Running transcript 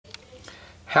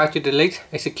How to delete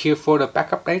a secure photo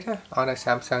backup data on a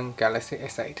Samsung Galaxy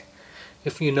S8.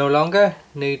 If you no longer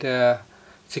need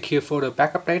secure photo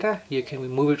backup data, you can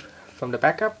remove it from the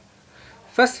backup.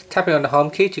 First, tapping on the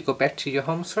home key to go back to your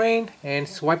home screen and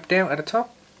swipe down at the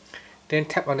top. Then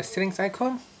tap on the settings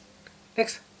icon.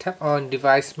 Next, tap on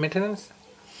device maintenance.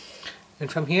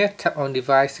 And from here, tap on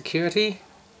device security.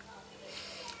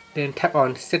 Then tap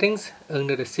on settings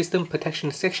under the system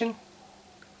protection section.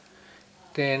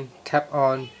 Then tap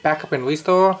on backup and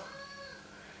restore.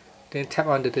 Then tap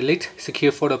on the delete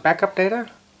secure photo backup data.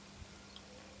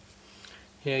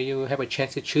 Here you have a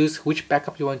chance to choose which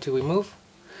backup you want to remove.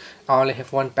 I only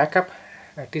have one backup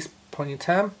at this point in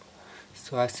time,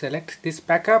 so I select this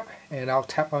backup and I'll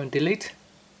tap on delete.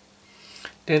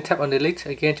 Then tap on delete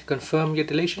again to confirm your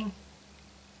deletion.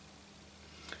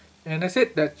 And that's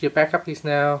it, that your backup is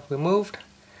now removed.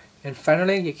 And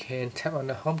finally you can tap on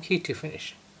the home key to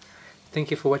finish. Thank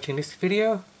you for watching this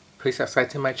video. Please subscribe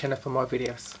to my channel for more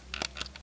videos.